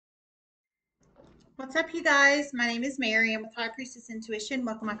What's up, you guys? My name is Mary. I'm with High Priestess Intuition.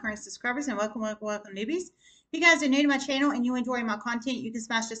 Welcome, my current subscribers, and welcome, newbies. If you guys are new to my channel and you enjoy my content, you can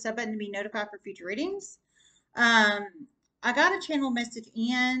smash the sub button to be notified for future readings. Um, I got a channel message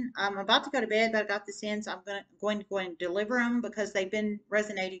in. I'm about to go to bed, but I got this in, so I'm going to go and deliver them because they've been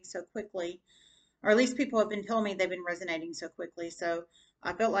resonating so quickly, or at least people have been telling me they've been resonating so quickly. So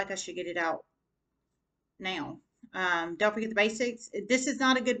I felt like I should get it out now. Don't forget the basics. This is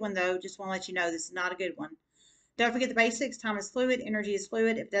not a good one, though. Just want to let you know this is not a good one. Don't forget the basics. Time is fluid. Energy is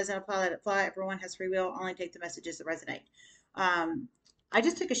fluid. If it doesn't apply, let it fly. Everyone has free will. Only take the messages that resonate. Um, I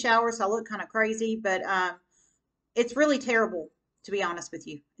just took a shower, so I look kind of crazy, but it's really terrible, to be honest with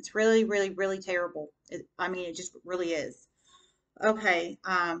you. It's really, really, really terrible. I mean, it just really is. Okay.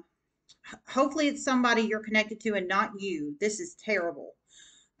 Hopefully, it's somebody you're connected to and not you. This is terrible.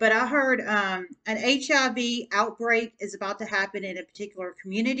 But I heard an HIV outbreak is about to happen in a particular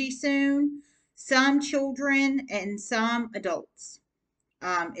community soon. Some children and some adults.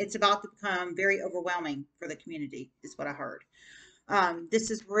 It's about to become very overwhelming for the community, is what I heard.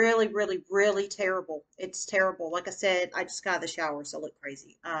 This is really, really, really terrible. It's terrible. Like I said, I just got out of the shower, so I look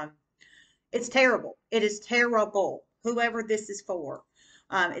crazy. It's terrible. It is terrible. Whoever this is for,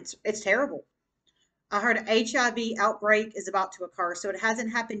 it's terrible. I heard an HIV outbreak is about to occur, so it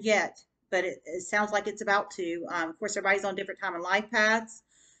hasn't happened yet, but it sounds like it's about to. Of course, everybody's on different time and life paths,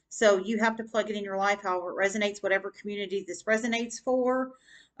 so you have to plug it in your life however it resonates, whatever community this resonates for,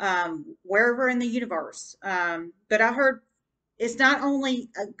 wherever in the universe. But I heard it's not only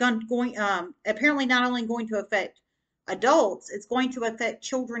apparently not only going to affect adults, it's going to affect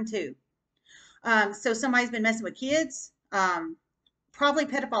children too. So somebody's been messing with kids. Probably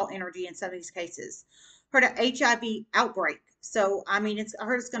pedophile energy in some of these cases. Heard an HIV outbreak. So, I mean, I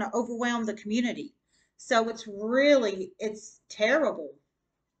heard it's going to overwhelm the community. So it's terrible.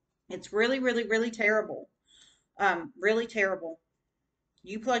 It's really, really, really terrible. Really terrible.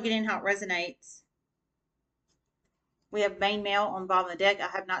 You plug it in how it resonates. We have main mail on the bottom of the deck. I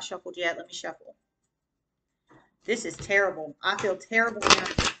have not shuffled yet. Let me shuffle. This is terrible. I feel terrible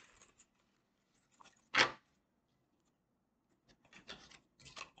energy.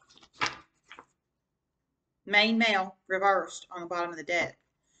 Main male reversed on the bottom of the deck.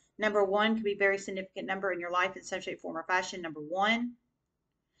 Number one could be a very significant number in your life in some shape, form, or fashion. Number one,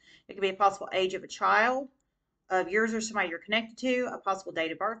 it could be a possible age of a child of yours or somebody you're connected to, a possible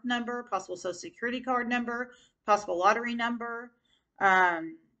date of birth number, possible social security card number, possible lottery number,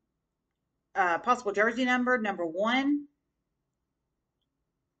 um, possible jersey number, number one.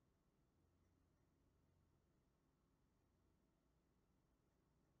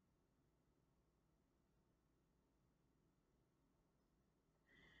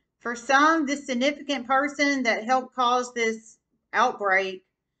 For some, this significant person that helped cause this outbreak,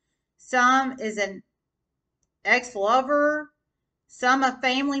 some is an ex-lover, some a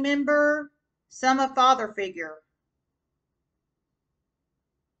family member, some a father figure.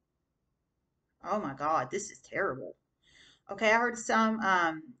 Oh my God, this is terrible. Okay, I heard some,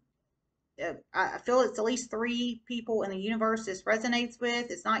 I feel it's at least three people in the universe this resonates with.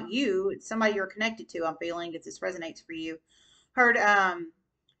 It's not you, it's somebody you're connected to. I'm feeling if this resonates for you. Heard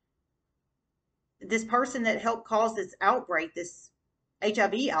this person that helped cause this outbreak, this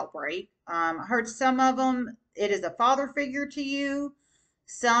HIV outbreak. I heard some of them, it is a father figure to you.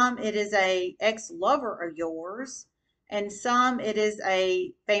 Some it is a ex-lover of yours, and some it is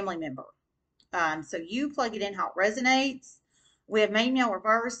a family member. So you plug it in how it resonates. We have main male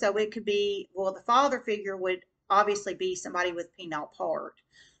reverse, so it could be, well, the father figure would obviously be somebody with penile part,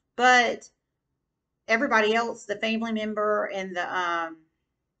 but everybody else, the family member and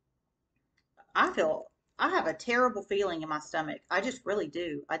I feel, I have a terrible feeling in my stomach. I just really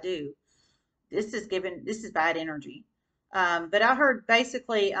do. I do. This is bad energy. But I heard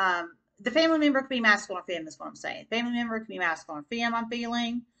basically, the family member could be masculine or femme, is what I'm saying. Family member could be masculine or femme, I'm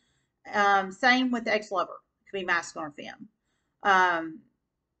feeling. Same with the ex-lover. It could be masculine or femme.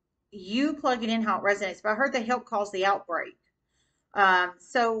 You plug it in how it resonates. But I heard they helped cause the outbreak.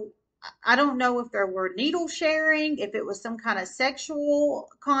 So I don't know if there were needle sharing, if it was some kind of sexual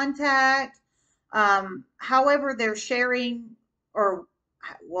contact. However, they're sharing, or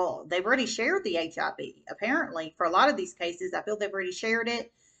well, they've already shared the HIV. Apparently, for a lot of these cases, I feel they've already shared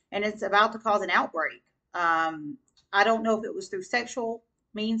it, and it's about to cause an outbreak. I don't know if it was through sexual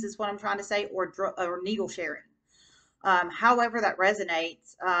means, is what I'm trying to say, or needle sharing. However that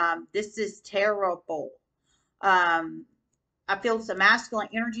resonates, this is terrible. Um, I feel it's a masculine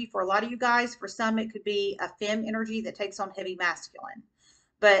energy for a lot of you guys. For some, it could be a femme energy that takes on heavy masculine.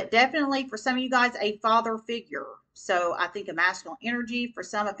 but definitely for some of you guys, a father figure. So I think a masculine energy, for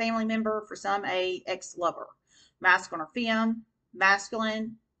some a family member, for some a ex-lover. Masculine or femme,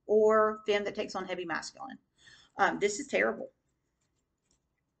 masculine or femme that takes on heavy masculine. This is terrible.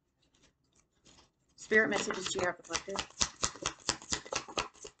 Spirit messages to you have reflected.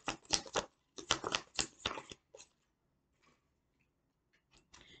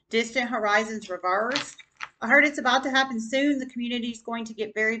 Distant horizons reversed. I heard it's about to happen soon. The community is going to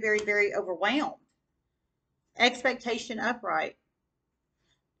get very, very, very overwhelmed. Expectation upright.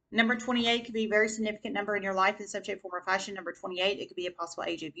 Number 28 could be a very significant number in your life in some shape, form, or fashion. Number 28, it could be a possible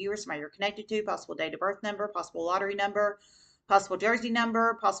age of you or somebody you're connected to, possible date of birth number, possible lottery number, possible jersey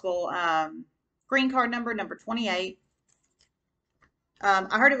number, possible green card number, number 28.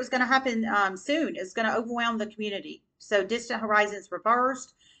 I heard it was going to happen soon. It's going to overwhelm the community. So distant horizons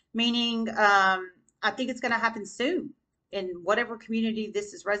reversed, meaning I think it's going to happen soon in whatever community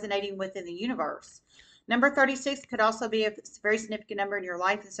this is resonating with in the universe. Number 36 could also be a very significant number in your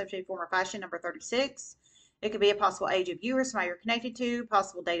life in some shape, form, or fashion. Number 36. It could be a possible age of you or somebody you're connected to,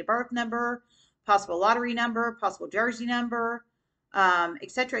 possible date of birth number, possible lottery number, possible jersey number,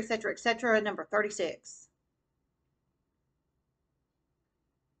 etc., etc., etc. Number 36.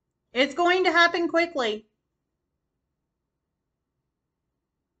 It's going to happen quickly.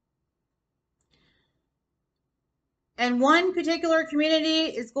 And one particular community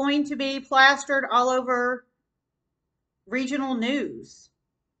is going to be plastered all over regional news.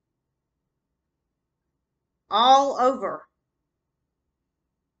 All over.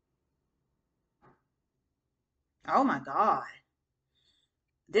 Oh my God.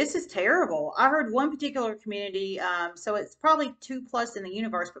 This is terrible. I heard one particular community, so it's probably 2+ in the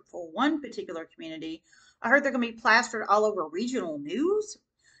universe, but for one particular community, I heard they're going to be plastered all over regional news.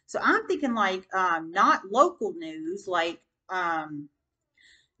 So I'm thinking like not local news, like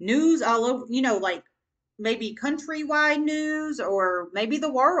news all over, like maybe countrywide news or maybe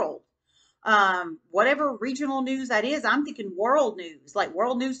the world. Whatever regional news that is, I'm thinking world news, like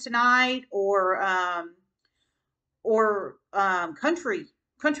World News Tonight or countrywide,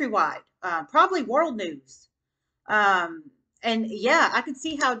 probably world news. And yeah, I could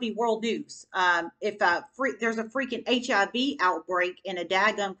see how it'd be world news. If there's a freaking HIV outbreak in a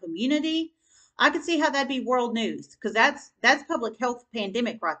daggum community, I could see how that'd be world news because that's public health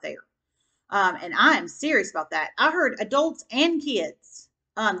pandemic right there. And I am serious about that. I heard adults and kids.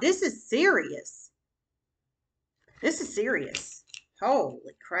 This is serious. This is serious.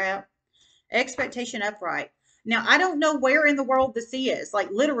 Holy crap. Expectation upright. Now, I don't know where in the world this is, like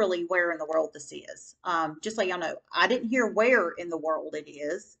literally where in the world this is. Just so y'all know, I didn't hear where in the world it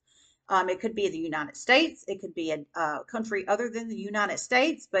is. It could be the United States. It could be a country other than the United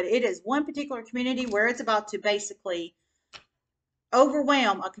States, but it is one particular community where it's about to basically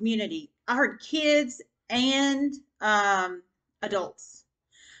overwhelm a community. I heard kids and adults.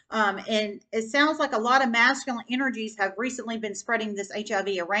 And it sounds like a lot of masculine energies have recently been spreading this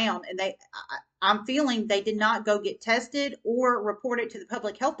HIV around, and I'm feeling they did not go get tested or report it to the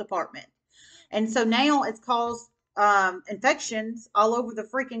public health department. And so now it's caused infections all over the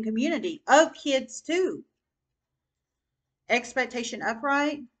freaking community of kids too. Expectation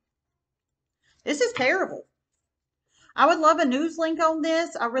upright. This is terrible. I would love a news link on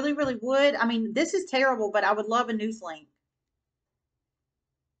this. I really, really would. I mean, this is terrible, but I would love a news link.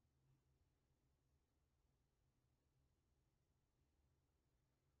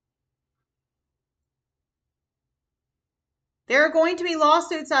 There are going to be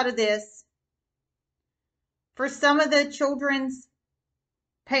lawsuits out of this for some of the children's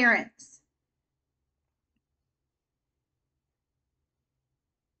parents.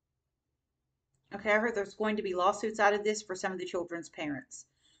 Okay, I heard there's going to be lawsuits out of this for some of the children's parents.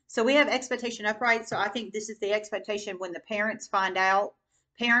 So we have expectation upright. So I think this is the expectation when the parents find out,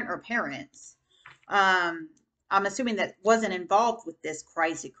 parent or parents. I'm assuming that wasn't involved with this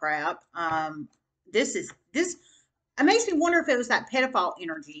crazy crap. This it makes me wonder if it was that pedophile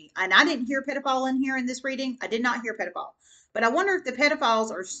energy. And I didn't hear pedophile in here in this reading. I did not hear pedophile. But I wonder if the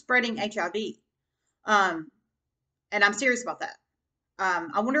pedophiles are spreading HIV. And I'm serious about that.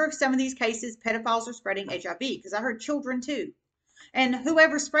 I wonder if some of these cases pedophiles are spreading HIV because I heard children too. And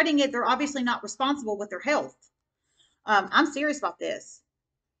whoever's spreading it, they're obviously not responsible with their health. I'm serious about this.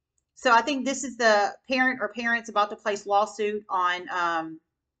 So I think this is the parent or parents about to place lawsuit on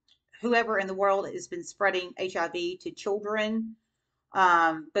whoever in the world has been spreading HIV to children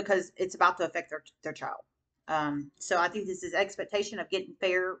because it's about to affect their child. So I think this is expectation of getting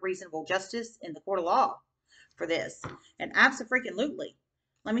fair, reasonable justice in the court of law for this. And absolutely.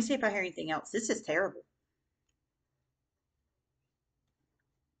 Let me see if I hear anything else. This is terrible.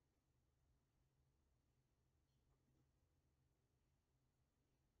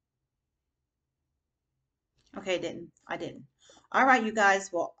 Okay, I didn't. All right, you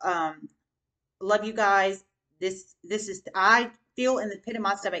guys. Well, love you guys. This is I feel in the pit of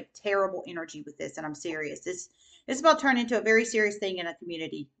my stomach terrible energy with this, and I'm serious. This is about to turn into a very serious thing in a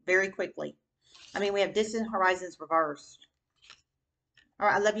community very quickly. I mean, we have distant horizons reversed. All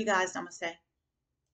right, I love you guys. Namaste.